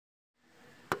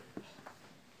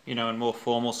You know, in more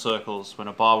formal circles, when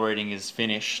a Bible reading is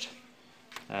finished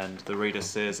and the reader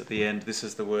says at the end, "This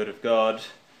is the word of God,"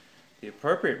 the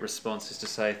appropriate response is to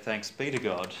say, "Thanks be to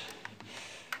God."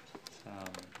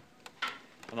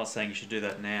 I'm not saying you should do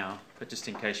that now, but just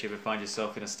in case you ever find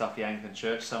yourself in a stuffy Anglican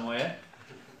church somewhere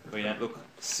where you don't look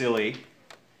silly,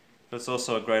 but it's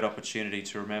also a great opportunity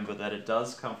to remember that it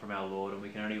does come from our Lord, and we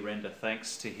can only render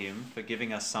thanks to Him for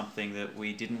giving us something that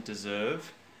we didn't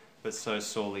deserve but so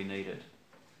sorely needed.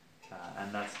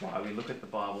 And that's why we look at the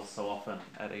Bible so often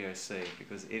at EOC,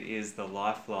 because it is the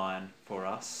lifeline for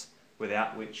us,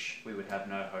 without which we would have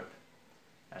no hope.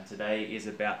 And today is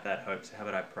about that hope, so how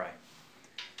about I pray?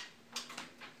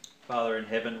 Father in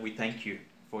heaven, we thank you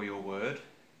for your word.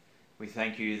 We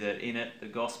thank you that in it the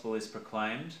gospel is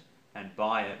proclaimed, and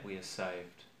by it we are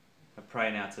saved. I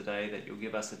pray now today that you'll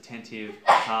give us attentive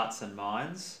hearts and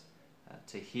minds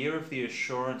to hear of the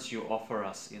assurance you offer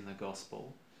us in the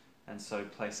gospel, and so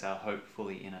place our hope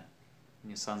fully in it. In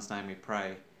your Son's name we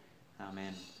pray.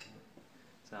 Amen.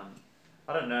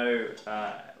 I don't know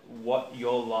what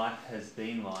your life has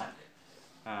been like.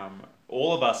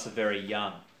 All of us are very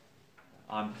young.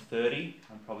 I'm 30.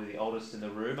 I'm probably the oldest in the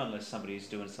room, unless somebody's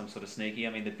doing some sort of sneaky. I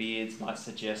mean, the beards might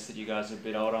suggest that you guys are a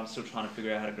bit older. I'm still trying to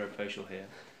figure out how to grow facial hair.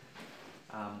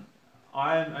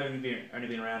 I've only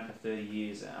been around for 30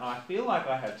 years, and I feel like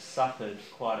I have suffered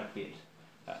quite a bit.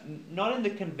 Not in the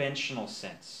conventional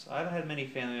sense. I haven't had many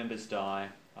family members die.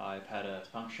 I've had a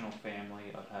functional family.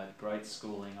 I've had great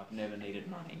schooling. I've never needed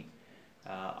money.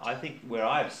 I think where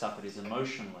I've suffered is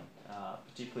emotionally,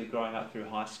 particularly growing up through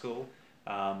high school.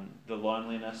 The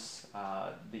loneliness,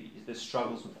 the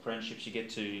struggles with friendships you get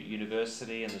to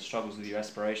university, and the struggles with your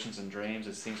aspirations and dreams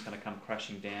as things kind of come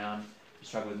crashing down. You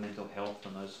struggle with mental health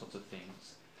and those sorts of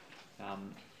things.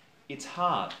 It's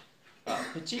hard.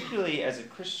 Particularly as a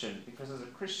Christian, because as a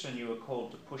Christian you are called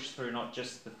to push through not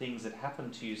just the things that happen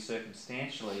to you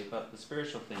circumstantially, but the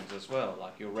spiritual things as well,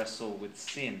 like your wrestle with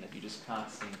sin that you just can't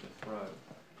seem to throw.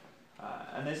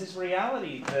 And there's this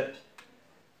reality that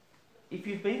if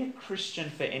you've been a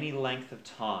Christian for any length of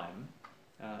time,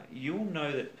 you'll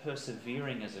know that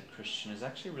persevering as a Christian is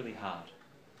actually really hard.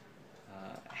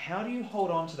 How do you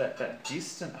hold on to that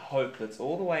distant hope that's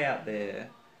all the way out there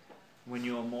when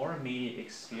your more immediate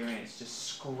experience just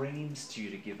screams to you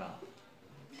to give up?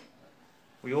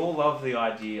 We all love the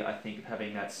idea, I think, of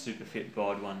having that super fit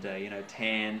bod one day,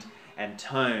 tanned and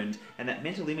toned, and that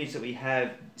mental image that we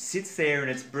have sits there and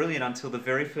it's brilliant until the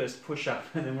very first push-up,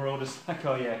 and then we're all just like,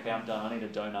 oh yeah, okay, I'm done, I need a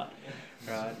donut.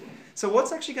 Right? So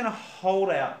what's actually going to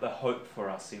hold out the hope for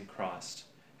us in Christ?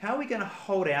 How are we going to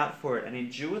hold out for it and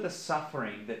endure the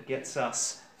suffering that gets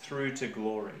us through to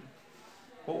glory?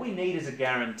 What we need is a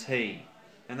guarantee,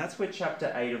 and that's where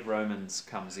chapter 8 of Romans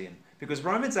comes in. Because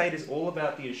Romans 8 is all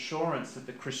about the assurance that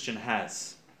the Christian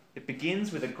has. It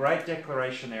begins with a great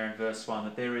declaration there in verse 1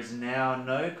 that there is now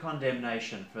no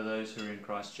condemnation for those who are in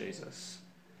Christ Jesus.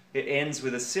 It ends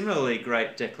with a similarly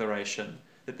great declaration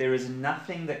that there is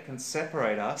nothing that can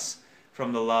separate us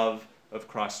from the love of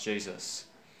Christ Jesus.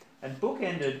 And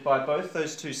bookended by both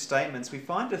those two statements, we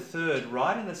find a third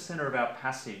right in the centre of our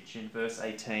passage in verse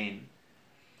 18.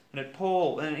 And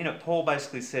Paul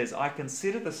basically says, I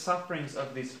consider the sufferings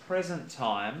of this present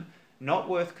time not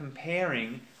worth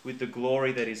comparing with the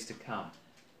glory that is to come.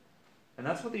 And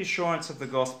that's what the assurance of the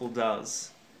gospel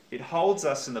does. It holds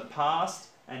us in the past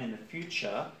and in the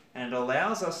future, and it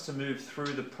allows us to move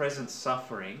through the present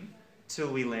suffering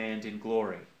till we land in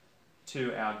glory,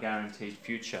 to our guaranteed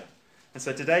future. And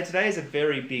so today is a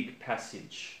very big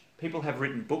passage. People have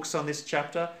written books on this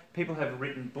chapter. People have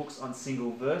written books on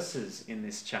single verses in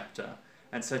this chapter.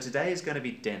 And so today is going to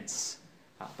be dense.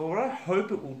 But what I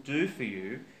hope it will do for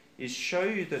you is show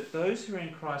you that those who are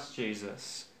in Christ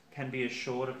Jesus can be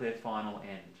assured of their final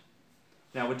end.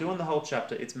 Now, we're doing the whole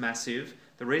chapter. It's massive.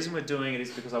 The reason we're doing it is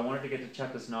because I wanted to get to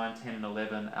chapters 9, 10, and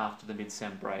 11 after the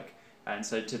Midsem break. And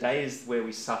so today is where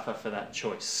we suffer for that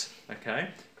choice, okay?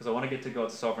 Because I want to get to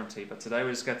God's sovereignty, but today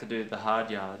we just got to do the hard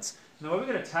yards. And the way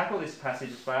we're going to tackle this passage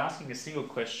is by asking a single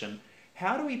question.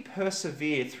 How do we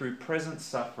persevere through present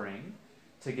suffering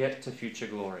to get to future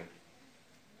glory?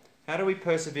 How do we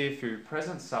persevere through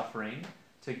present suffering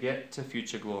to get to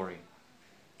future glory?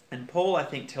 And Paul, I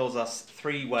think, tells us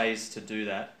 3 ways to do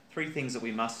that, 3 things that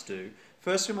we must do.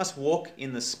 First, we must walk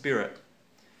in the Spirit.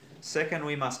 Second,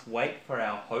 we must wait for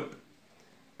our hope.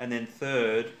 And then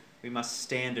third, we must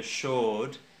stand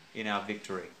assured in our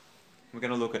victory. We're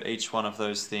going to look at each one of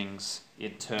those things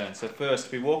in turn. So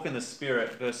first, we walk in the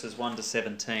Spirit, verses 1 to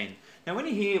 17. Now, when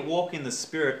you hear walk in the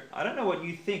Spirit, I don't know what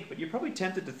you think, but you're probably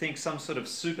tempted to think some sort of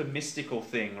super mystical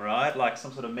thing, right? Like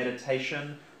some sort of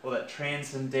meditation or that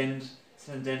transcendent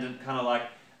transcendent kind of like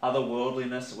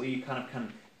otherworldliness, where you kind of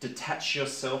can detach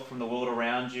yourself from the world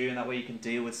around you, and that way you can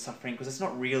deal with suffering because it's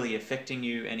not really affecting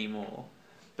you anymore.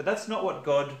 But that's not what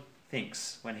God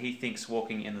thinks when he thinks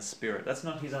walking in the Spirit. That's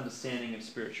not his understanding of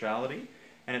spirituality,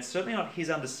 and it's certainly not his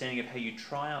understanding of how you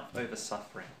triumph over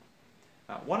suffering.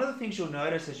 One of the things you'll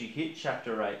notice as you hit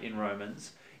chapter 8 in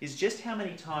Romans is just how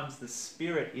many times the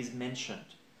Spirit is mentioned.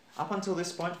 Up until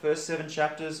this point, first 7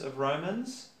 chapters of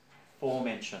Romans, 4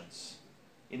 mentions.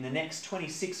 In the next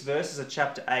 26 verses of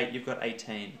chapter 8, you've got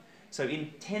 18. So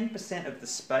in 10% of the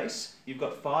space, you've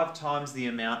got 5 times the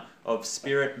amount of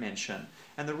Spirit mention.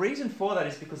 And the reason for that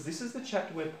is because this is the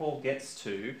chapter where Paul gets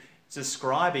to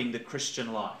describing the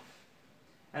Christian life.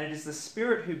 And it is the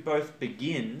Spirit who both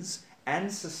begins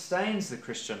and sustains the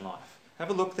Christian life.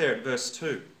 Have a look there at verse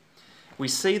 2. We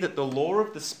see that the law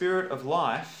of the Spirit of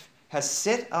life has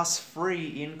set us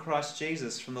free in Christ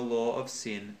Jesus from the law of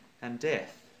sin and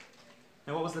death.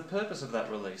 Now, what was the purpose of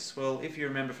that release? Well, if you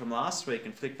remember from last week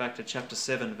and flick back to chapter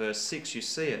 7, verse 6, you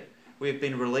see it. We have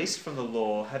been released from the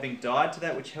law, having died to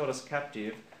that which held us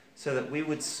captive, so that we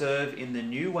would serve in the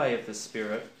new way of the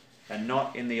Spirit and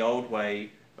not in the old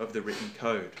way of the written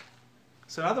code.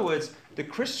 So in other words, the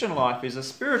Christian life is a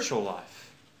spiritual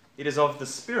life. It is of the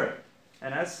Spirit.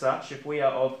 And as such, if we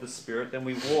are of the Spirit, then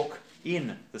we walk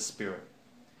in the Spirit.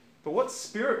 But what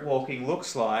Spirit walking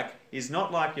looks like is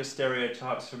not like your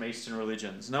stereotypes from Eastern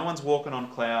religions. No one's walking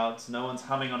on clouds. No one's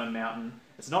humming on a mountain.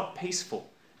 It's not peaceful.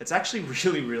 It's actually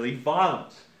really, really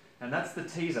violent. And that's the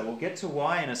teaser. We'll get to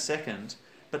why in a second.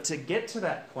 But to get to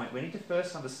that point, we need to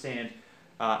first understand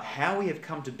how we have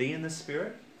come to be in the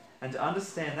Spirit. And to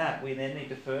understand that, we then need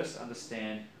to first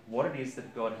understand what it is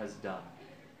that God has done.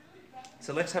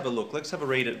 So let's have a look. Let's have a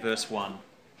read at verse 1.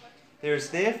 There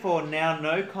is therefore now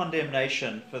no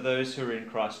condemnation for those who are in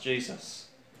Christ Jesus.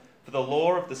 For the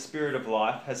law of the Spirit of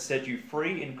life has set you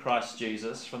free in Christ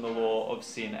Jesus from the law of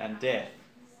sin and death.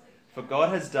 For God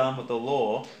has done what the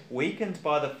law, weakened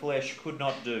by the flesh, could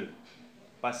not do.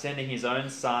 By sending his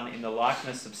own Son in the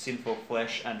likeness of sinful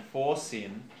flesh, and for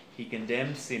sin, he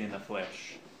condemned sin in the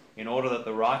flesh, in order that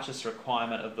the righteous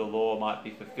requirement of the law might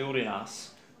be fulfilled in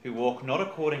us, who walk not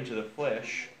according to the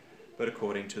flesh, but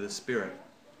according to the Spirit.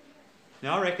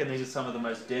 Now, I reckon these are some of the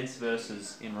most dense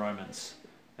verses in Romans.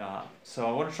 So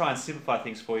I want to try and simplify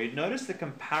things for you. Notice the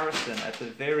comparison at the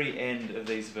very end of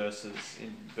these verses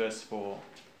in verse 4.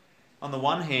 On the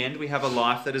one hand, we have a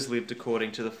life that is lived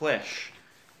according to the flesh.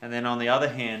 And then on the other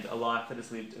hand, a life that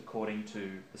is lived according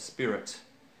to the Spirit.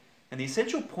 And the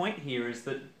essential point here is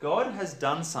that God has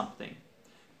done something.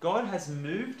 God has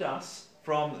moved us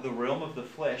from the realm of the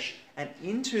flesh and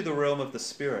into the realm of the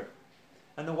Spirit.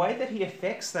 And the way that he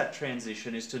effects that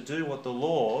transition is to do what the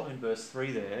law, in verse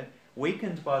 3 there,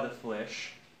 weakened by the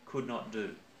flesh, could not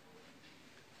do.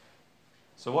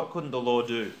 So what couldn't the law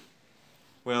do?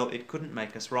 Well, it couldn't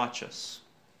make us righteous.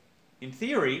 In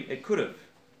theory, it could have.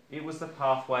 It was the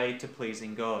pathway to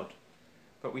pleasing God.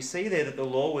 But we see there that the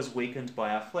law was weakened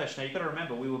by our flesh. Now you've got to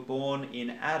remember, we were born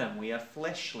in Adam. We are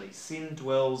fleshly. Sin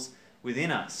dwells within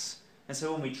us. And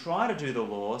so when we try to do the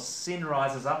law, sin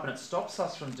rises up and it stops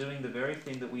us from doing the very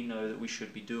thing that we know that we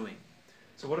should be doing.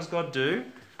 So what does God do?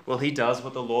 Well, he does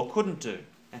what the law couldn't do.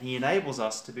 And he enables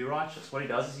us to be righteous. What he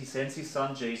does is he sends his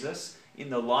Son Jesus in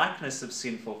the likeness of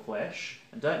sinful flesh.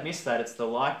 And don't miss that, it's the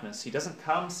likeness. He doesn't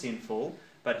come sinful,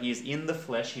 but he is in the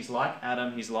flesh. He's like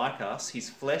Adam, he's like us, he's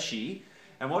fleshy.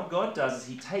 And what God does is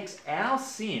he takes our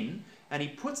sin and he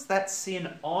puts that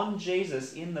sin on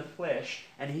Jesus in the flesh,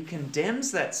 and he condemns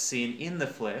that sin in the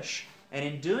flesh. And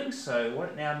in doing so, what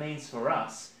it now means for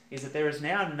us is that there is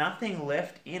now nothing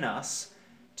left in us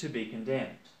to be condemned.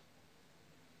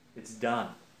 It's done.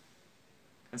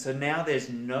 And so now there's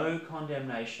no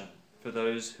condemnation for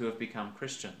those who have become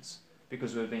Christians,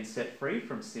 because we've been set free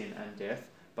from sin and death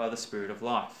by the Spirit of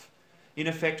life. In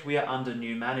effect, we are under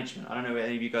new management. I don't know if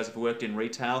any of you guys have worked in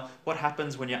retail. What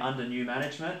happens when you're under new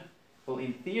management? Well,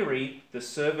 in theory, the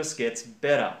service gets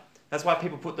better. That's why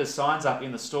people put the signs up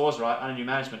in the stores, right, under new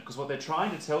management, because what they're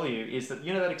trying to tell you is that,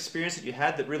 you know, that experience that you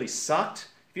had that really sucked?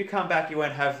 If you come back, you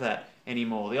won't have that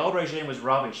anymore. The old regime was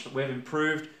rubbish, but we've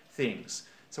improved things.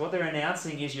 So what they're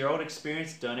announcing is your old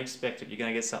experience, don't expect it. You're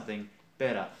going to get something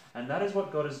better. And that is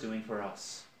what God is doing for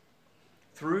us.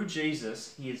 Through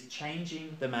Jesus, he is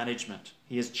changing the management.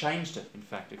 He has changed it, in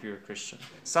fact, if you're a Christian.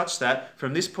 Such that,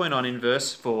 from this point on in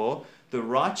verse 4, the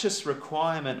righteous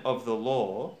requirement of the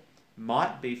law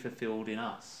might be fulfilled in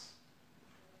us.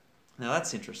 Now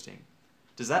that's interesting.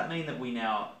 Does that mean that we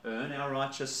now earn our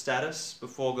righteous status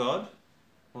before God?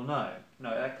 Well, no. No,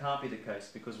 that can't be the case,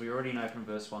 because we already know from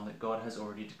verse 1 that God has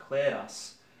already declared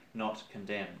us not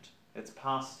condemned. It's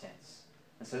past tense.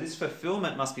 And so this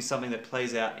fulfillment must be something that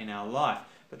plays out in our life.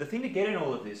 But the thing to get in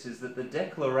all of this is that the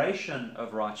declaration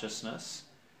of righteousness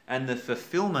and the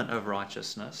fulfillment of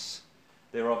righteousness,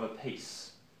 they're of a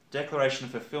piece. Declaration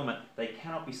and fulfillment, they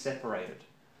cannot be separated,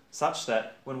 such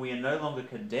that when we are no longer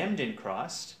condemned in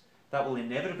Christ, that will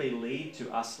inevitably lead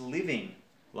to us living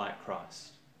like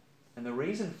Christ. And the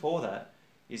reason for that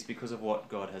is because of what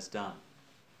God has done.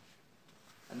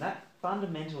 And that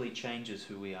fundamentally changes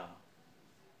who we are.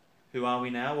 Who are we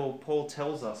now? Well, Paul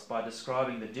tells us by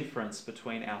describing the difference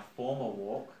between our former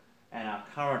walk and our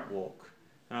current walk.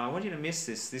 Now, I want you to miss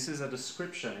this. This is a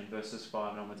description in verses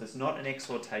 5 and onwards. It's not an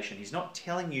exhortation. He's not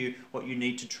telling you what you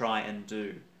need to try and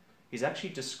do. He's actually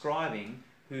describing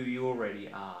who you already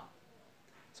are.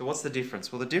 So what's the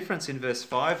difference? Well, the difference in verse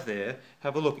 5 there,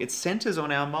 have a look. It centres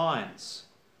on our minds.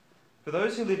 For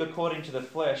those who live according to the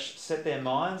flesh set their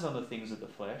minds on the things of the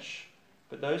flesh,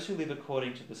 but those who live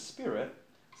according to the Spirit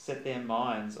set their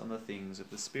minds on the things of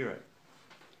the Spirit.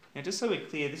 Now, just so we're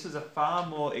clear, this is a far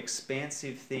more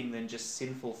expansive thing than just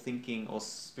sinful thinking or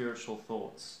spiritual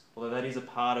thoughts, although that is a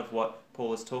part of what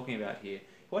Paul is talking about here.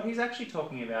 What he's actually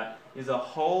talking about is a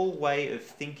whole way of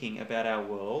thinking about our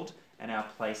world and our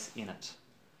place in it.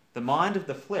 The mind of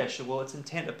the flesh, well, it's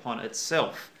intent upon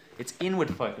itself. It's inward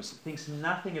focus. It thinks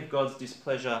nothing of God's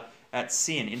displeasure at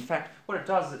sin. In fact, what it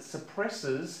does is it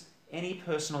suppresses any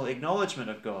personal acknowledgement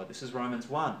of God. This is Romans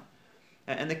 1.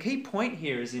 And the key point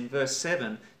here is in verse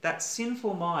 7, that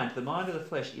sinful mind, the mind of the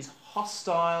flesh, is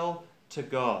hostile to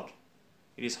God.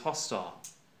 It is hostile.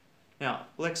 Now,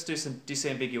 let's do some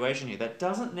disambiguation here. That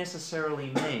doesn't necessarily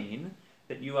mean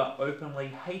that you are openly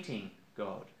hating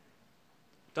God.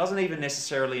 It doesn't even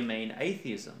necessarily mean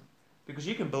atheism, because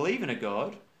you can believe in a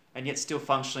God and yet still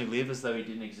functionally live as though he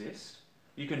didn't exist.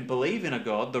 You can believe in a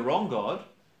God, the wrong God,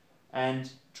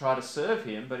 and try to serve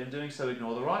him, but in doing so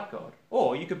ignore the right God.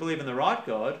 Or you could believe in the right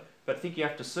God, but think you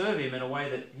have to serve him in a way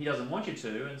that he doesn't want you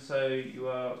to, and so you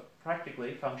are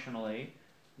practically, functionally,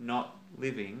 not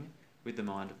living with the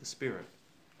mind of the Spirit.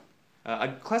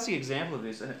 A classic example of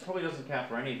this, and it probably doesn't count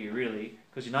for any of you really,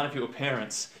 because none of you are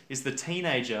parents, is the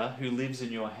teenager who lives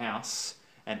in your house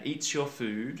and eats your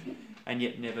food and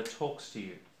yet never talks to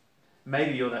you.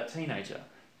 Maybe you're that teenager.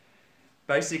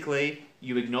 Basically,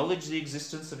 you acknowledge the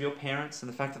existence of your parents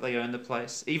and the fact that they own the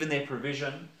place, even their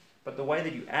provision, but the way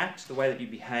that you act, the way that you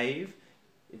behave,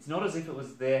 it's not as if it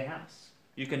was their house.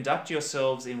 You conduct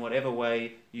yourselves in whatever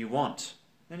way you want.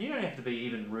 And you don't have to be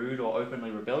even rude or openly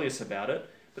rebellious about it,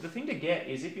 but the thing to get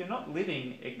is if you're not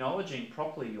living, acknowledging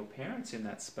properly your parents in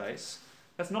that space,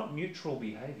 that's not neutral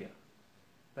behaviour.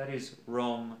 That is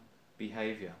wrong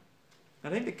behaviour. I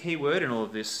think the key word in all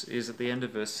of this is at the end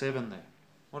of verse 7 there.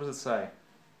 What does it say?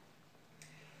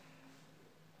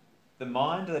 The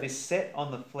mind that is set on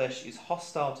the flesh is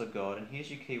hostile to God, and here's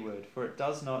your key word, for it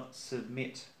does not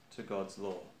submit to God's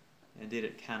law. Indeed,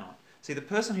 it cannot. See, the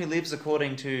person who lives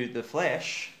according to the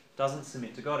flesh doesn't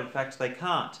submit to God. In fact, they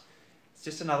can't. It's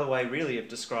just another way, really, of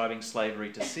describing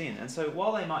slavery to sin. And so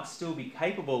while they might still be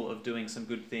capable of doing some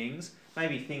good things,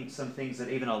 maybe think some things that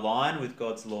even align with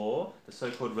God's law, the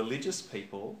so-called religious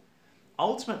people,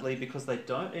 ultimately, because they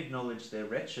don't acknowledge their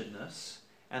wretchedness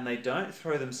and they don't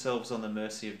throw themselves on the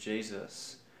mercy of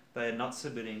Jesus, they are not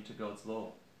submitting to God's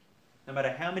law. No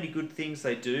matter how many good things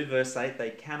they do, verse 8,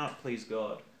 they cannot please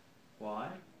God. Why?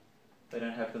 They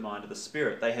don't have the mind of the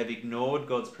Spirit. They have ignored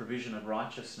God's provision of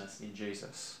righteousness in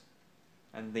Jesus.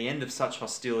 And the end of such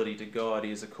hostility to God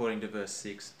is, according to verse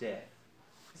 6, death.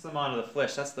 That's the mind of the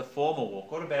flesh. That's the former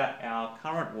walk. What about our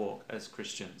current walk as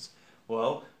Christians?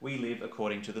 Well, we live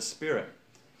according to the Spirit.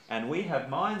 And we have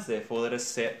minds, therefore, that are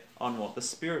set on what the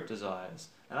Spirit desires.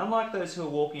 And unlike those who are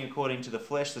walking according to the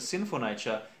flesh, the sinful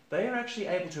nature, they are actually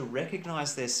able to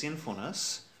recognize their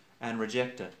sinfulness and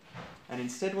reject it. And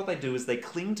instead what they do is they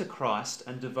cling to Christ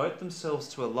and devote themselves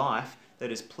to a life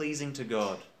that is pleasing to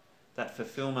God, that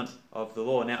fulfillment of the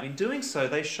law. Now, in doing so,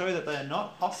 they show that they are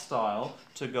not hostile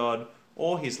to God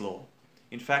or his law.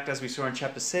 In fact, as we saw in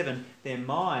chapter 7, their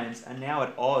minds are now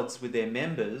at odds with their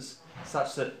members,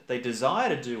 such that they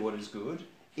desire to do what is good,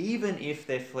 even if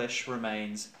their flesh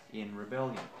remains in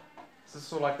rebellion. This is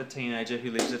sort of like the teenager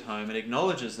who lives at home and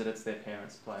acknowledges that it's their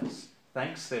parents' place,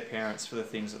 thanks their parents for the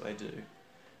things that they do.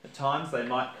 At times they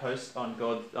might coast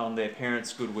on their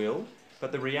parents' goodwill,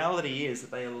 but the reality is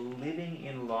that they are living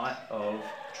in light of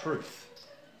truth.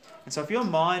 And so if your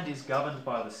mind is governed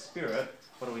by the Spirit,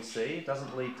 what do we see? It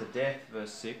doesn't lead to death,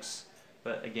 verse 6,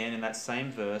 but again in that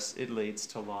same verse, it leads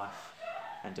to life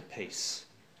and to peace.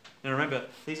 Now remember,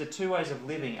 these are two ways of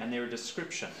living and they're a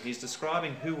description. He's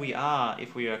describing who we are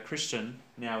if we are a Christian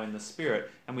now in the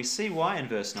Spirit. And we see why in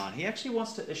verse 9. He actually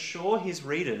wants to assure his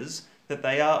readers that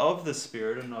they are of the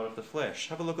Spirit and not of the flesh.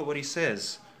 Have a look at what he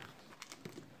says.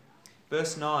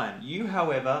 Verse 9, you,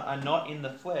 however, are not in the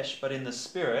flesh, but in the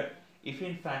Spirit, if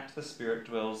in fact the Spirit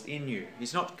dwells in you.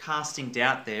 He's not casting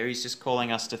doubt there. He's just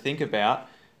calling us to think about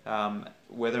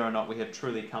whether or not we have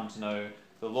truly come to know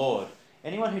the Lord.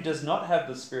 Anyone who does not have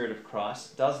the Spirit of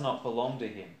Christ does not belong to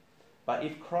him. But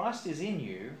if Christ is in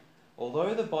you,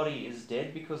 although the body is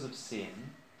dead because of sin,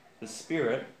 the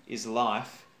Spirit is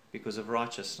life because of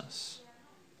righteousness.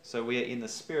 So we are in the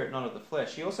Spirit, not of the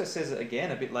flesh. He also says it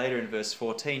again a bit later in verse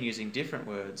 14 using different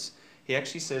words. He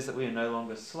actually says that we are no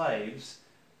longer slaves,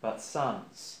 but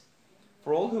sons.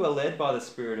 For all who are led by the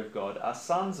Spirit of God are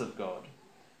sons of God.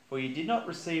 For you did not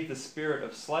receive the spirit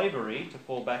of slavery to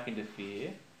fall back into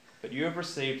fear, but you have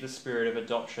received the Spirit of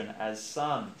adoption as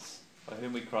sons, by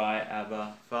whom we cry,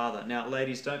 Abba, Father. Now,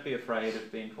 ladies, don't be afraid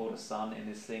of being called a son in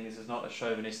this thing. This is not a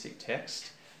chauvinistic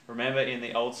text. Remember, in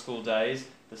the old school days,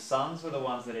 the sons were the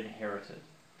ones that inherited.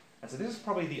 And so this is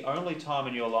probably the only time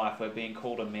in your life where being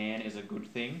called a man is a good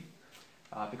thing.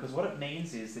 Because what it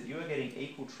means is that you are getting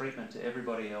equal treatment to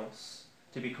everybody else.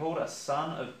 To be called a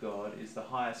son of God is the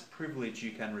highest privilege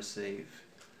you can receive.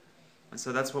 And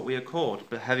so that's what we are called.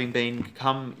 But having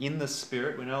come in the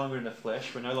Spirit, we're no longer in the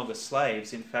flesh, we're no longer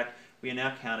slaves. In fact, we are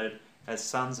now counted as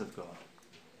sons of God.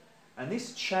 And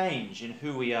this change in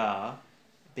who we are,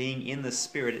 being in the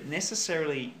Spirit, it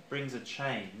necessarily brings a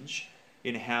change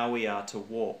in how we are to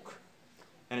walk.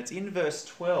 And it's in verse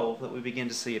 12 that we begin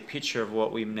to see a picture of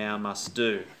what we now must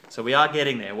do. So we are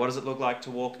getting there. What does it look like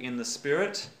to walk in the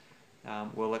Spirit?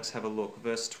 Well, let's have a look.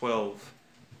 Verse 12.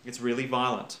 It's really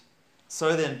violent.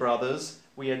 So then, brothers,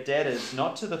 we are debtors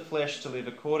not to the flesh to live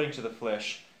according to the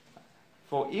flesh.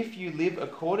 For if you live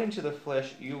according to the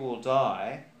flesh, you will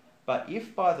die. But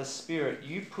if by the Spirit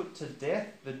you put to death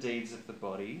the deeds of the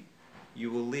body,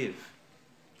 you will live.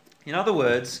 In other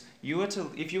words,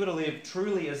 if you were to live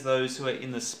truly as those who are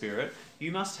in the Spirit,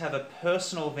 you must have a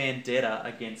personal vendetta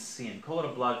against sin. Call it a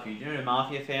blood feud. You know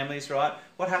mafia families, right?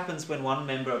 What happens when one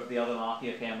member of the other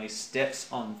mafia family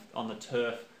steps on the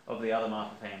turf of the other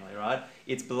mafia family, right?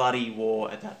 It's bloody war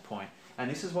at that point. And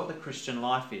this is what the Christian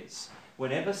life is.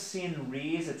 Whenever sin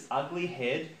rears its ugly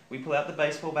head, we pull out the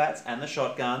baseball bats and the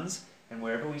shotguns, and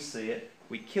wherever we see it,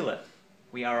 we kill it.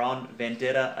 We are on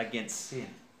vendetta against sin.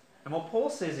 And what Paul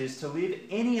says is to live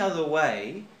any other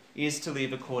way is to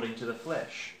live according to the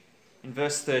flesh. In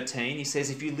verse 13, he says,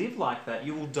 if you live like that,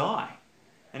 you will die.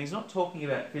 And he's not talking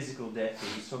about physical death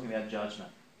here, he's talking about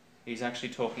judgment. He's actually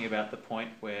talking about the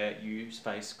point where you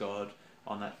face God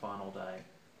on that final day.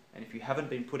 And if you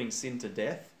haven't been putting sin to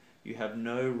death, you have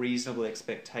no reasonable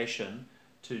expectation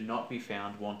to not be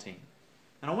found wanting.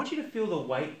 And I want you to feel the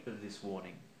weight of this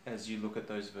warning as you look at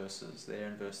those verses there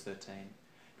in verse 13.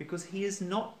 Because he is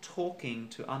not talking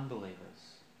to unbelievers.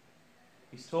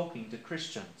 He's talking to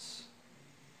Christians.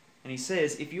 And he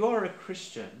says, if you are a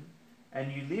Christian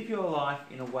and you live your life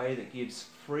in a way that gives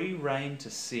free rein to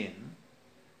sin,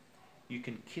 you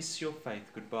can kiss your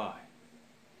faith goodbye.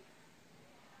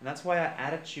 And that's why our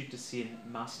attitude to sin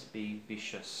must be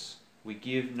vicious. We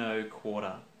give no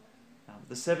quarter.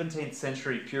 The 17th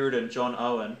century Puritan John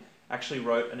Owen actually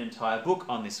wrote an entire book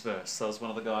on this verse. That was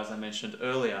one of the guys I mentioned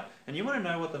earlier. And you want to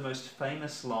know what the most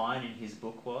famous line in his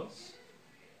book was?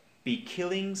 Be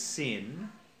killing sin,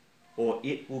 or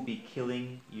it will be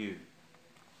killing you.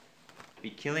 Be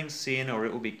killing sin, or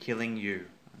it will be killing you.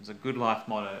 It's a good life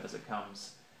motto as it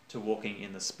comes to walking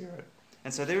in the Spirit.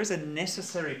 And so there is a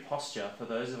necessary posture for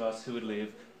those of us who would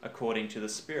live according to the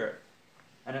Spirit.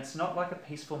 And it's not like a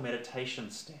peaceful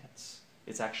meditation stance.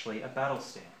 It's actually a battle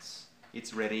stance.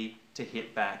 It's ready to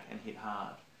hit back and hit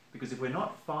hard. Because if we're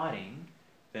not fighting,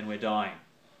 then we're dying.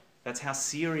 That's how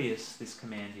serious this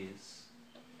command is.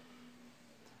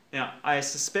 Now, I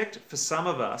suspect for some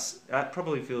of us, that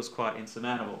probably feels quite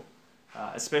insurmountable.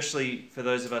 Especially for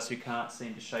those of us who can't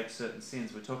seem to shake certain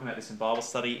sins. We're talking about this in Bible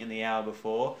study in the hour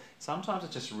before. Sometimes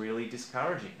it's just really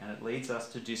discouraging, and it leads us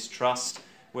to distrust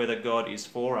whether God is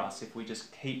for us if we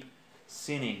just keep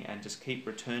sinning and just keep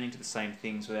returning to the same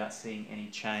things without seeing any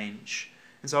change.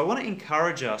 And so I want to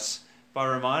encourage us by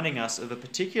reminding us of a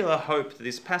particular hope that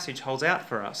this passage holds out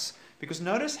for us. Because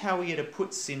notice how we are to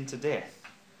put sin to death.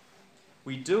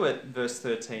 We do it, verse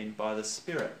 13, by the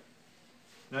Spirit.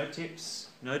 No tips,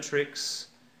 no tricks.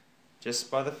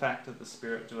 Just by the fact that the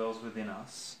Spirit dwells within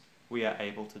us, we are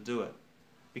able to do it.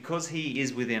 Because he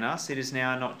is within us, it is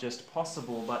now not just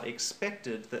possible, but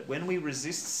expected that when we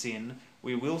resist sin,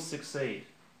 we will succeed.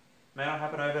 May not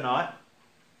happen overnight.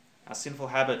 Our sinful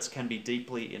habits can be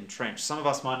deeply entrenched. Some of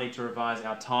us might need to revise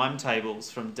our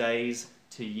timetables from days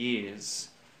to years.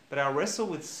 But our wrestle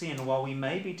with sin, while we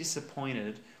may be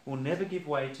disappointed, will never give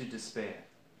way to despair.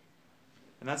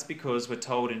 And that's because we're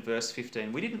told in verse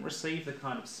 15, we didn't receive the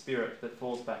kind of spirit that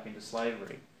falls back into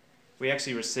slavery. We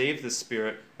actually received the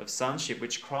spirit of sonship,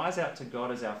 which cries out to God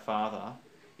as our Father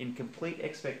in complete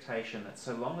expectation that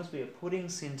so long as we are putting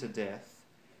sin to death,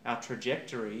 our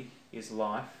trajectory is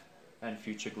life and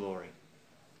future glory.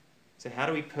 So how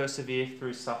do we persevere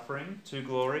through suffering to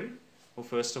glory? Well,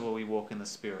 first of all, we walk in the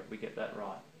Spirit. We get that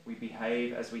right. We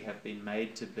behave as we have been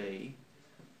made to be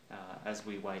as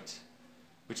we wait.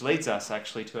 Which leads us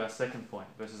actually to our second point,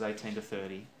 verses 18 to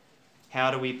 30.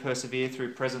 How do we persevere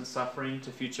through present suffering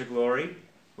to future glory?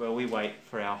 Well, we wait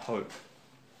for our hope.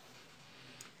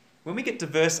 When we get to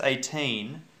verse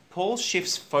 18, Paul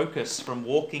shifts focus from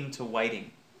walking to waiting.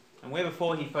 And where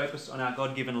before he focused on our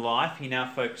God-given life, he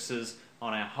now focuses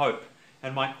on our hope.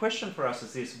 And my question for us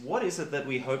is this: what is it that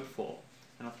we hope for?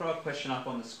 And I'll throw a question up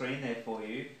on the screen there for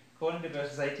you. According to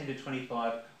verses 18 to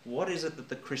 25, what is it that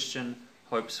the Christian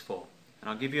hopes for? And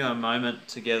I'll give you a moment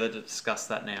together to discuss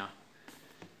that now.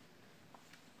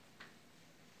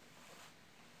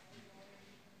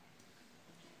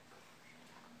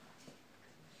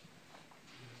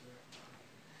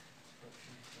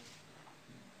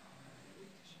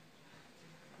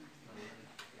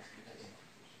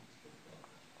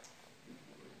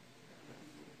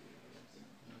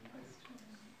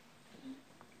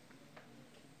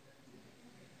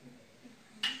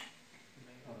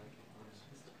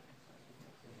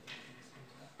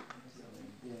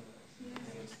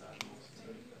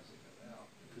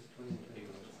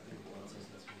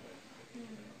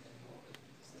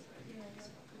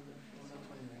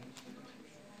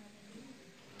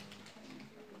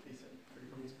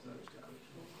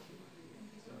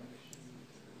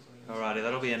 Alrighty,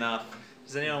 that'll be enough.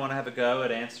 Does anyone want to have a go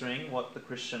at answering what the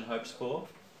Christian hopes for?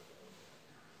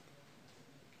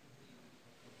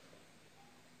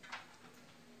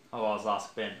 Oh, I'll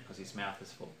ask Ben because his mouth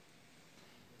is full.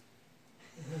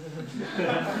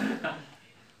 Does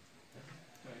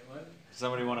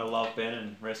somebody want to love Ben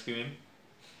and rescue him?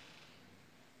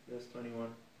 Verse 21.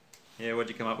 Yeah, what'd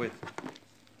you come up with?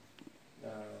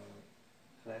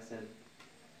 I said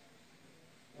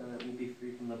that we'll be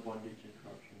free from the bondage and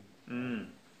corruption.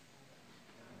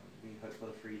 We hope for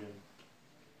the freedom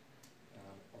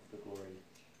of the glory.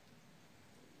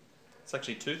 It's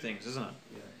actually two things, isn't it?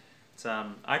 Yeah. It's,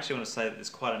 I actually want to say that there's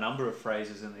quite a number of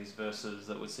phrases in these verses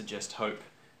that would suggest hope.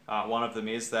 One of them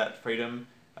is that freedom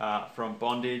from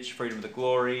bondage, freedom of the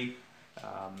glory,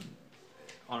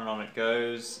 on and on it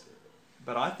goes.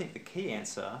 But I think the key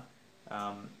answer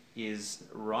is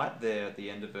right there at the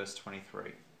end of verse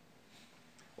 23.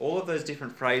 All of those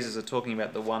different phrases are talking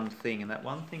about the one thing, and that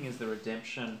one thing is the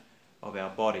redemption of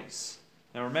our bodies.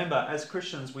 Now remember, as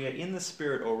Christians, we are in the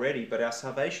Spirit already, but our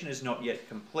salvation is not yet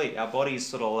complete. Our bodies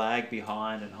sort of lag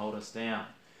behind and hold us down.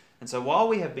 And so while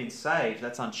we have been saved,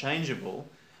 that's unchangeable,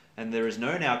 and there is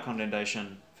no now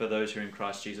condemnation for those who are in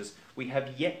Christ Jesus, we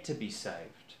have yet to be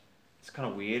saved. It's kind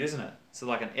of weird, isn't it? It's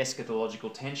like an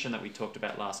eschatological tension that we talked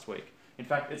about last week. In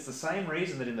fact, it's the same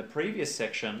reason that in the previous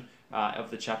section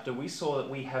of the chapter, we saw that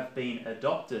we have been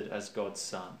adopted as God's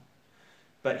son.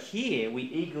 But here, we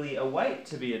eagerly await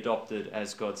to be adopted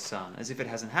as God's son, as if it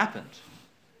hasn't happened.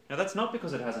 Now, that's not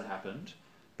because it hasn't happened,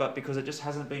 but because it just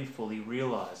hasn't been fully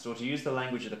realized. Or to use the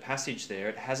language of the passage there,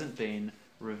 it hasn't been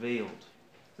revealed.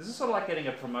 This is sort of like getting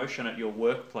a promotion at your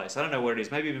workplace. I don't know what it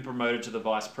is. Maybe you've been promoted to the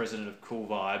vice president of Cool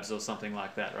Vibes or something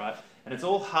like that, right? And it's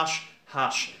all hush,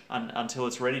 hush until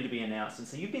it's ready to be announced. And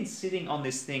so you've been sitting on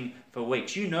this thing for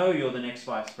weeks. You know you're the next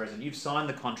vice president. You've signed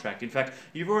the contract. In fact,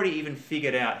 you've already even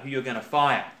figured out who you're going to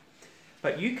fire.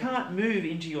 But you can't move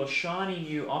into your shiny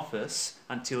new office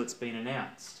until it's been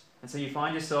announced. And so you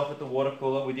find yourself at the water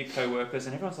cooler with your co-workers,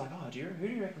 and everyone's like, oh, who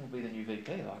do you reckon will be the new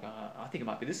VP? Like, I think it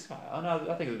might be this guy. Oh, no,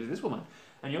 I think it'll be this woman.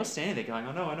 And you're standing there going,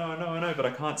 I know, but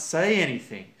I can't say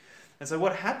anything. And so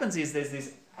what happens is there's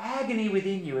this agony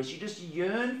within you as you just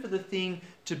yearn for the thing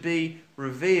to be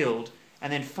revealed,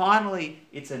 and then finally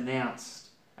it's announced,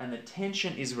 and the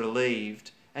tension is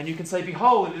relieved, and you can say,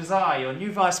 behold, it is I, your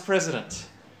new vice president.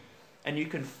 And you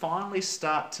can finally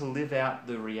start to live out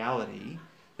the reality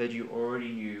that you already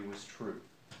knew was true.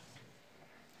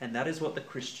 And that is what the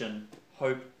Christian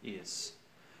hope is.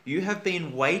 You have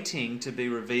been waiting to be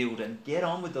revealed and get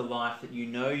on with the life that you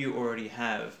know you already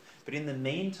have. But in the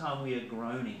meantime, we are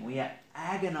groaning. We are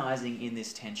agonizing in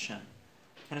this tension.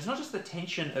 And it's not just the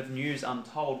tension of news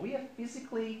untold. We are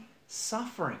physically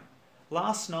suffering.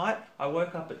 Last night, I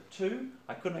woke up at 2.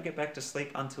 I could not get back to sleep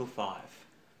until 5.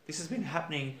 This has been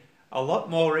happening a lot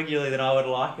more regularly than I would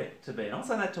like it to be. I'm not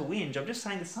saying that to whinge, I'm just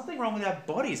saying there's something wrong with our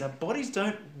bodies. Our bodies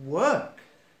don't work.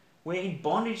 We're in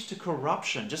bondage to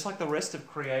corruption, just like the rest of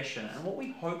creation. And what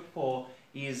we hope for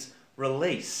is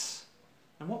release.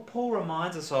 And what Paul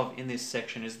reminds us of in this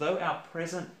section is though our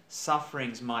present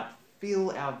sufferings might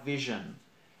fill our vision,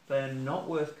 they are not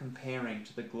worth comparing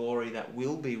to the glory that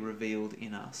will be revealed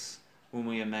in us when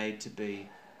we are made to be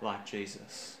like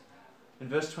Jesus. In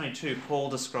verse 22,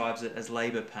 Paul describes it as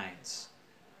labour pains.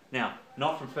 Now,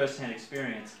 not from first-hand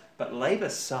experience, but labour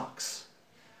sucks.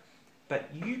 But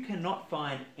you cannot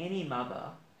find any mother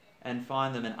and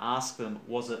find them and ask them,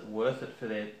 was it worth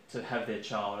it to have their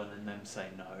child, and then them say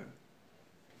no.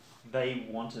 They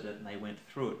wanted it and they went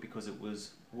through it because it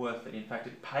was worth it. In fact,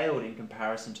 it paled in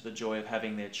comparison to the joy of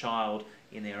having their child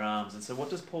in their arms. And so what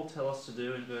does Paul tell us to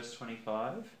do in verse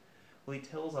 25? Well, he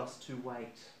tells us to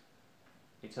wait.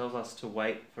 He tells us to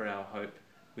wait for our hope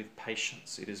with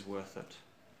patience. It is worth it.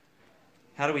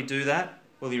 How do we do that?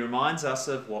 Well, he reminds us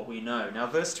of what we know. Now,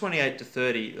 verse 28 to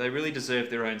 30, they really deserve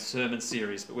their own sermon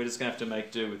series, but we're just going to have to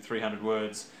make do with 300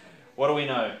 words. What do we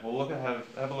know? Well,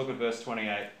 have a look at verse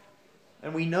 28.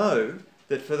 And we know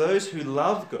that for those who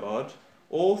love God,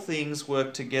 all things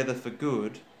work together for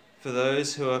good, for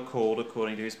those who are called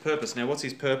according to his purpose. Now, what's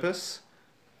his purpose?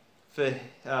 For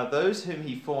those whom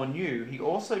he foreknew, he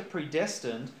also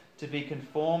predestined to be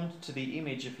conformed to the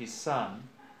image of his Son,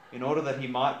 in order that he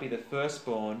might be the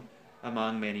firstborn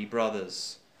among many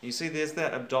brothers. You see, there's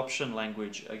that adoption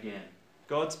language again.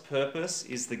 God's purpose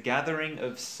is the gathering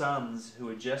of sons who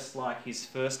are just like his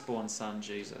firstborn son,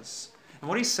 Jesus. And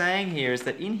what he's saying here is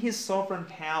that in his sovereign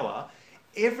power,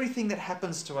 everything that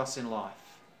happens to us in life,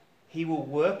 he will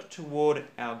work toward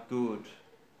our good.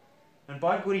 And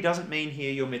by good, he doesn't mean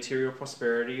here your material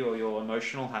prosperity or your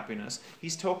emotional happiness.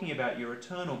 He's talking about your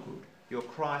eternal good, your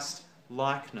Christ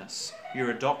likeness,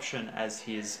 your adoption as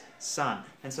his son.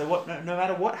 And so no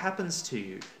matter what happens to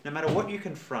you, no matter what you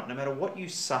confront, no matter what you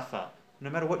suffer, no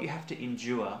matter what you have to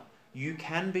endure, you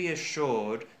can be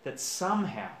assured that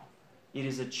somehow it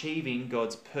is achieving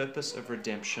God's purpose of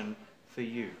redemption for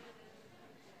you.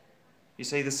 You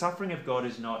see, the suffering of God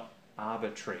is not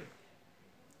arbitrary.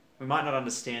 We might not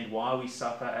understand why we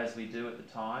suffer as we do at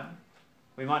the time.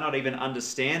 We might not even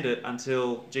understand it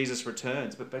until Jesus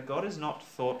returns, but God is not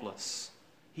thoughtless.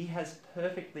 He has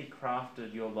perfectly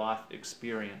crafted your life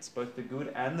experience, both the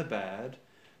good and the bad,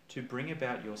 to bring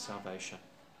about your salvation.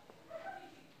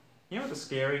 You know what the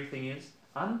scary thing is?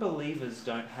 Unbelievers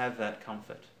don't have that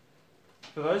comfort.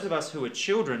 For those of us who are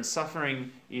children,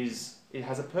 suffering it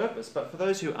has a purpose. But for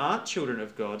those who aren't children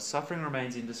of God, suffering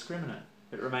remains indiscriminate.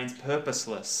 It remains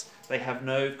purposeless. They have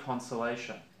no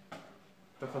consolation.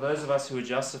 But for those of us who are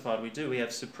justified, we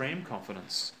have supreme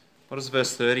confidence. What does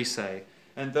verse 30 say?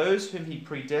 And those whom he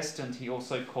predestined, he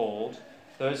also called.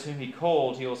 Those whom he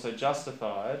called, he also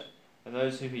justified. And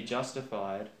those whom he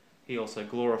justified, he also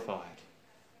glorified.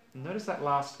 And notice that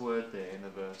last word there in the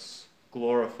verse.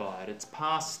 Glorified. It's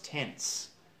past tense.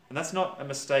 And that's not a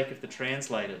mistake of the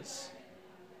translators.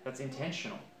 That's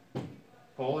intentional.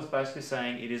 Paul is basically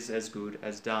saying it is as good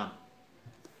as done.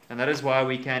 And that is why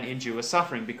we can endure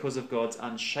suffering, because of God's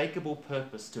unshakable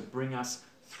purpose to bring us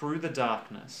through the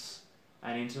darkness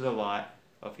and into the light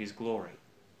of his glory.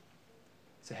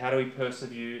 So how do we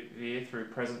persevere through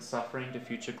present suffering to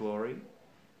future glory?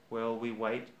 Well, we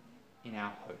wait in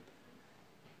our hope,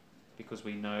 because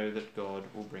we know that God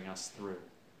will bring us through.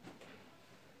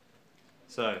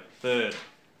 So, third,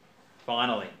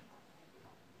 finally,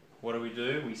 what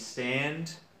do? We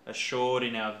stand assured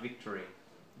in our victory.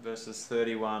 Verses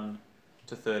 31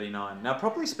 to 39. Now,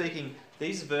 properly speaking,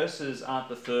 these verses aren't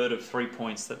the third of 3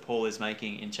 points that Paul is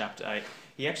making in chapter 8.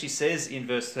 He actually says in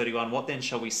verse 31, what then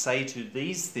shall we say to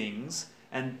these things?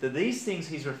 And these things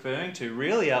he's referring to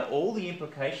really are all the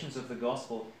implications of the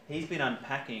gospel he's been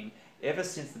unpacking ever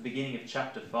since the beginning of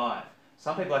chapter 5.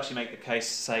 Some people actually make the case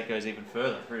to say it goes even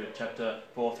further, through to chapter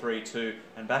 4, 3, 2,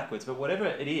 and backwards. But whatever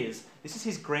it is, this is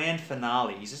his grand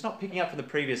finale. He's just not picking up from the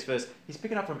previous verse. He's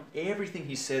picking up from everything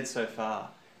he's said so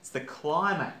far. It's the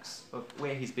climax of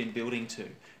where he's been building to.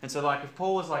 And so, like, if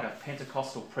Paul was like a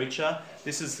Pentecostal preacher,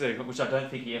 this is, which I don't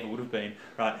think he ever would have been,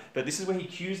 right? But this is where he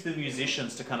cues the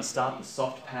musicians to kind of start the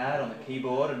soft pad on the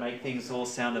keyboard and make things all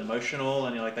sound emotional,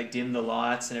 and they dim the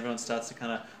lights, and everyone starts to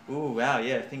kind of, ooh, wow,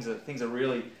 yeah, things are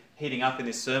really heating up in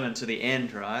this sermon to the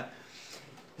end, right?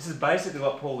 This is basically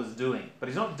what Paul is doing. But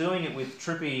he's not doing it with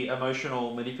trippy,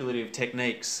 emotional, manipulative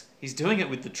techniques. He's doing it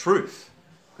with the truth.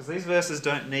 Because these verses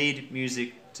don't need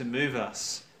music to move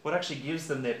us. What actually gives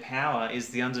them their power is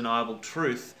the undeniable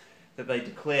truth that they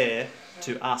declare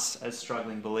to us as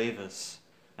struggling believers.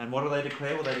 And what do they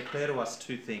declare? Well, they declare to us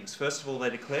two things. First of all,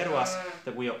 they declare to us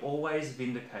that we are always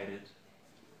vindicated.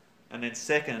 And then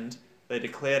second, they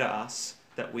declare to us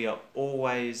that we are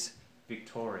always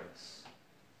victorious.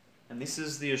 And this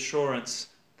is the assurance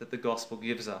that the gospel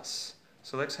gives us.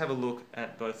 So let's have a look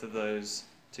at both of those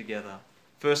together.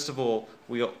 First of all,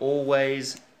 we are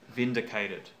always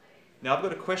vindicated. Now I've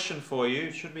got a question for you.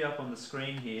 It should be up on the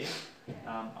screen here.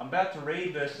 I'm about to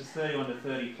read verses 31 to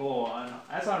 34, and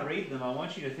as I read them, I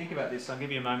want you to think about this. I'll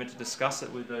give you a moment to discuss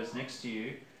it with those next to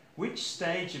you. Which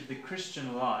stage of the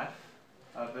Christian life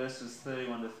are verses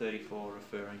 31 to 34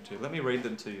 referring to? Let me read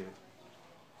them to you.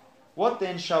 What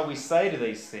then shall we say to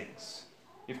these things?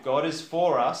 If God is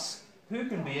for us, who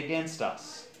can be against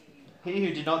us? He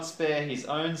who did not spare his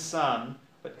own Son,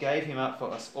 but gave him up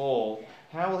for us all,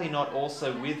 how will he not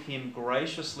also with him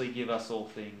graciously give us all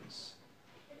things?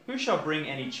 Who shall bring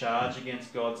any charge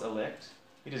against God's elect?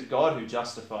 It is God who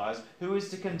justifies. Who is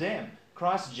to condemn?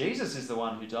 Christ Jesus is the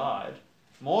one who died.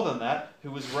 More than that,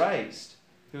 who was raised,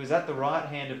 who is at the right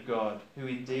hand of God, who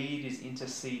indeed is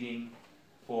interceding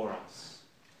for us.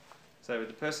 So with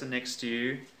the person next to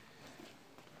you,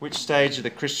 which stage of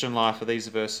the Christian life are these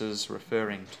verses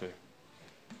referring to?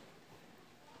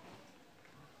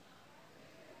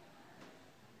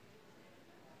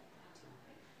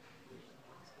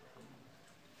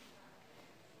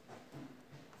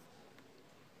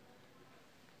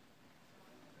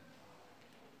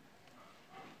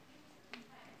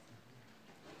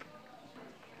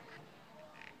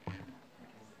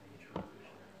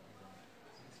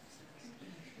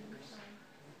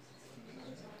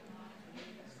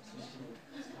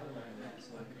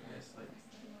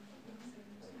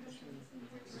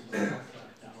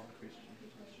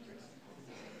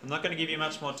 I'm not going to give you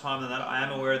much more time than that. I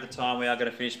am aware of the time. We are going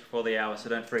to finish before the hour, so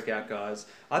don't freak out, guys.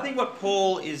 I think what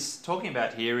Paul is talking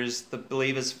about here is the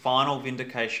believer's final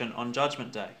vindication on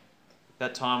Judgment Day.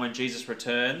 That time when Jesus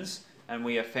returns and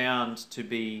we are found to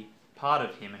be part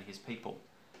of him and his people.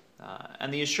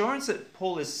 And the assurance that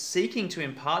Paul is seeking to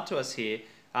impart to us here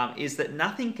is that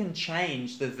nothing can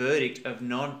change the verdict of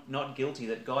not guilty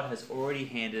that God has already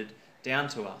handed down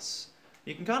to us.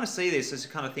 You can kind of see this as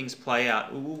kind of things play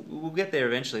out. We'll get there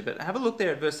eventually, but have a look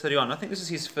there at verse 31. I think this is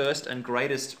his first and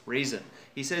greatest reason.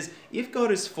 He says, if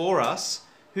God is for us,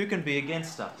 who can be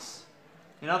against us?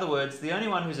 In other words, the only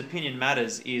one whose opinion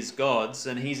matters is God's,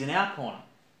 and he's in our corner.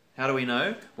 How do we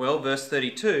know? Well, verse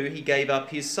 32, he gave up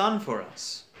his Son for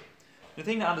us. The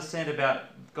thing to understand about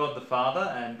God the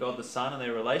Father and God the Son and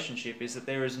their relationship is that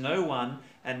there is no one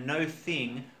and no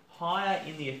thing higher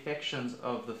in the affections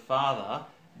of the Father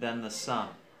than the Son.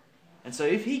 And so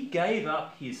if he gave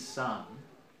up his Son,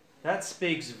 that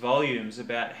speaks volumes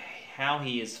about how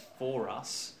he is for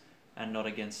us and not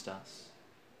against us.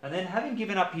 And then having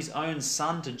given up his own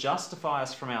Son to justify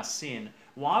us from our sin,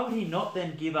 why would he not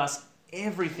then give us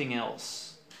everything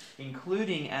else,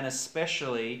 including and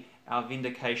especially our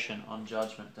vindication on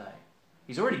Judgment Day?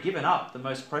 He's already given up the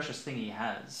most precious thing he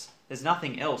has. There's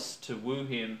nothing else to woo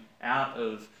him out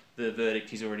of the verdict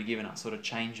he's already given us or to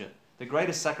change it. The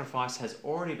greatest sacrifice has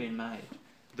already been made.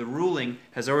 The ruling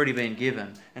has already been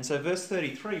given. And so verse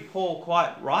 33, Paul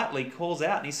quite rightly calls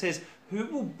out and he says, who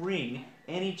will bring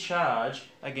any charge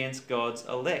against God's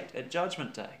elect at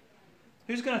Judgment Day?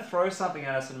 Who's going to throw something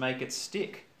at us and make it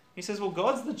stick? He says, well,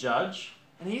 God's the judge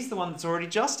and he's the one that's already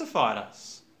justified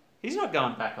us. He's not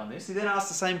going back on this. He then asks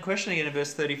the same question again in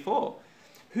verse 34.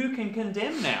 Who can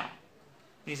condemn now?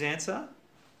 His answer,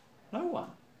 no one.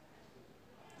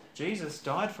 Jesus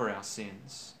died for our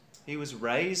sins. He was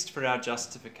raised for our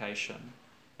justification.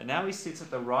 And now he sits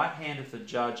at the right hand of the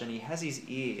judge and he has his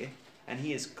ear and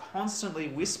he is constantly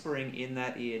whispering in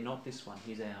that ear, not this one,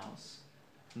 he's ours.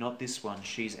 Not this one,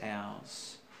 she's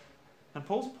ours. And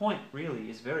Paul's point really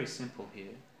is very simple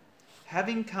here.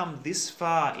 Having come this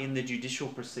far in the judicial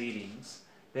proceedings,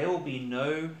 there will be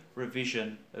no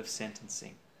revision of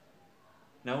sentencing.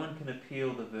 No one can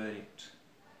appeal the verdict.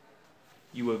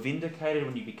 You were vindicated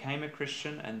when you became a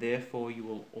Christian, and therefore you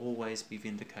will always be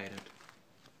vindicated.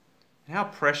 And how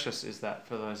precious is that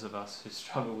for those of us who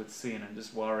struggle with sin and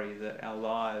just worry that our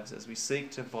lives, as we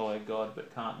seek to follow God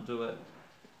but can't do it,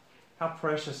 how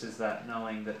precious is that,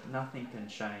 knowing that nothing can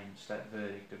change that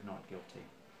verdict of not guilty.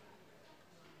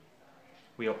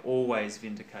 We are always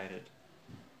vindicated.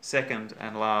 Second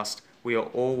and last, we are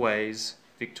always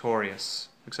victorious.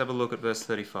 Let's have a look at verse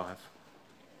 35.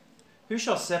 Who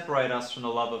shall separate us from the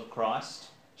love of Christ?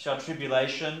 Shall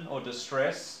tribulation or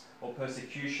distress or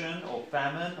persecution or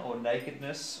famine or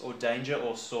nakedness or danger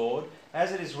or sword?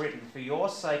 As it is written, for your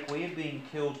sake we are being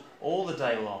killed all the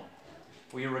day long.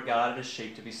 we are regarded as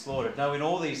sheep to be slaughtered. No, in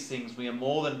all these things we are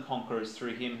more than conquerors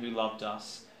through him who loved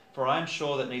us. For I am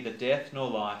sure that neither death nor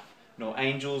life, nor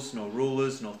angels, nor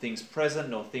rulers, nor things present,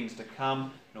 nor things to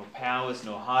come, nor powers,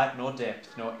 nor height, nor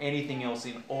depth, nor anything else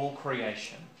in all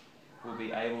creation will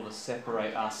be able to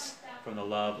separate us from the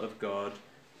love of God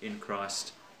in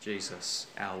Christ Jesus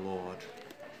our Lord.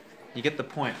 You get the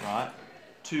point, right?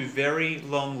 2 very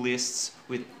long lists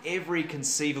with every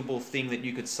conceivable thing that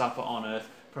you could suffer on earth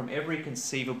from every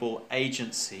conceivable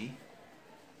agency.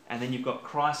 And then you've got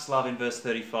Christ's love in verse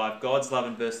 35, God's love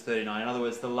in verse 39. In other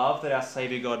words, the love that our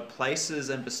Saviour God places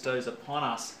and bestows upon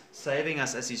us, saving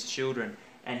us as his children.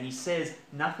 And he says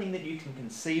nothing that you can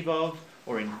conceive of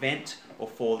or invent or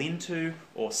fall into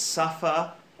or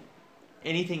suffer,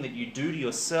 anything that you do to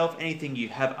yourself, anything you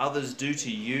have others do to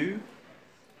you,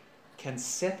 can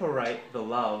separate the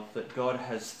love that God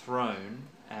has thrown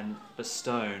and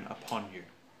bestowed upon you.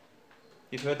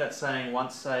 You've heard that saying,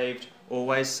 once saved,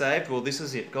 always saved. Well, this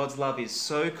is it. God's love is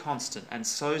so constant and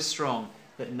so strong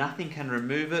that nothing can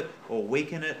remove it or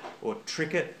weaken it or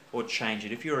trick it or change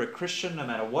it. If you're a Christian, no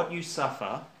matter what you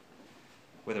suffer,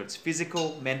 whether it's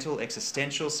physical, mental,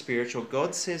 existential, spiritual,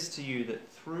 God says to you that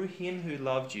through him who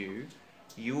loved you,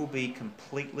 you will be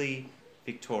completely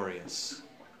victorious.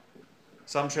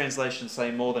 Some translations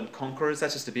say more than conquerors.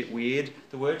 That's just a bit weird.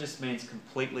 The word just means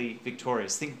completely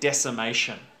victorious. Think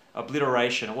decimation,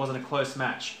 obliteration. It wasn't a close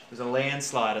match. It was a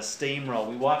landslide, a steamroll.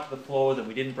 We wiped the floor with it.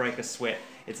 We didn't break a sweat.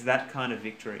 It's that kind of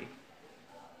victory.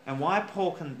 And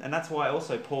that's why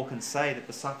also Paul can say that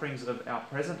the sufferings of our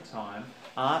present time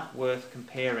aren't worth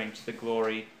comparing to the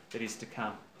glory that is to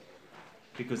come.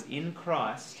 Because in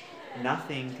Christ,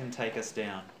 nothing can take us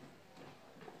down.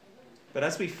 But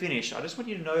as we finish, I just want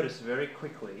you to notice very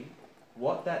quickly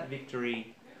what that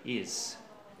victory is.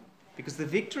 Because the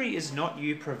victory is not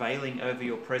you prevailing over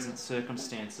your present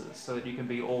circumstances so that you can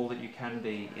be all that you can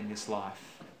be in this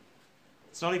life.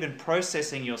 It's not even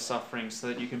processing your suffering so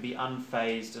that you can be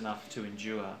unfazed enough to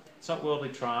endure. It's not worldly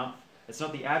triumph. It's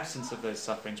not the absence of those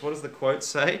sufferings. What does the quote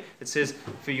say? It says,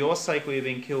 "For your sake we are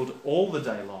being killed all the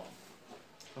day long."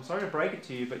 I'm sorry to break it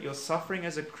to you, but your suffering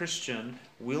as a Christian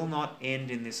will not end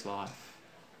in this life.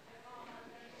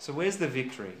 So where's the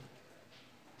victory?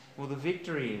 Well, the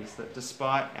victory is that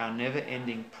despite our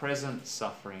never-ending present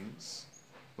sufferings,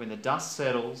 when the dust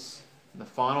settles and the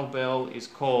final bell is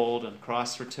called and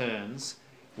Christ returns,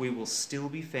 we will still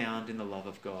be found in the love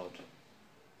of God,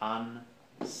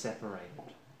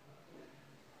 unseparated.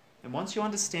 And once you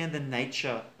understand the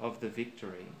nature of the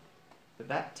victory,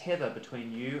 that tether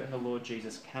between you and the Lord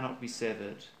Jesus cannot be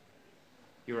severed,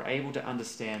 you are able to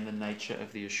understand the nature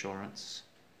of the assurance.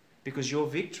 Because your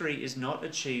victory is not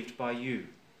achieved by you.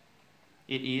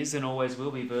 It is and always will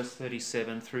be, verse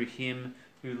 37, through him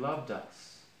who loved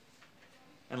us.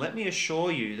 And let me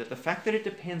assure you that the fact that it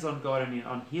depends on God and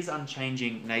on his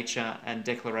unchanging nature and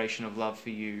declaration of love for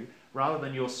you, rather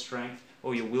than your strength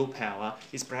or your willpower,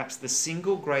 is perhaps the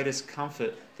single greatest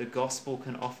comfort the gospel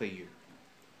can offer you.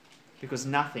 Because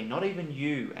nothing, not even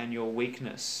you and your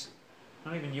weakness,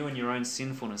 not even you and your own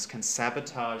sinfulness, can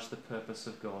sabotage the purpose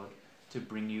of God to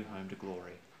bring you home to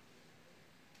glory.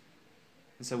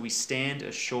 And so we stand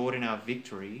assured in our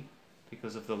victory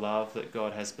because of the love that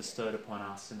God has bestowed upon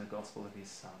us in the gospel of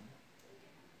his Son.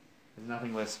 There's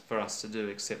nothing less for us to do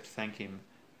except thank him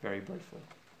very briefly.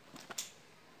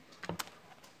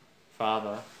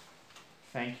 Father,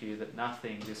 thank you that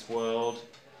nothing this world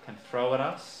can throw at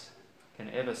us, can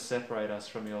ever separate us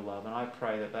from your love. And I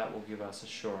pray that that will give us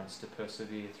assurance to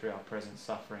persevere through our present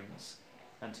sufferings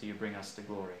until you bring us to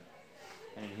glory.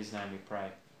 And in his name we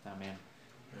pray. Amen.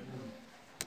 Amen.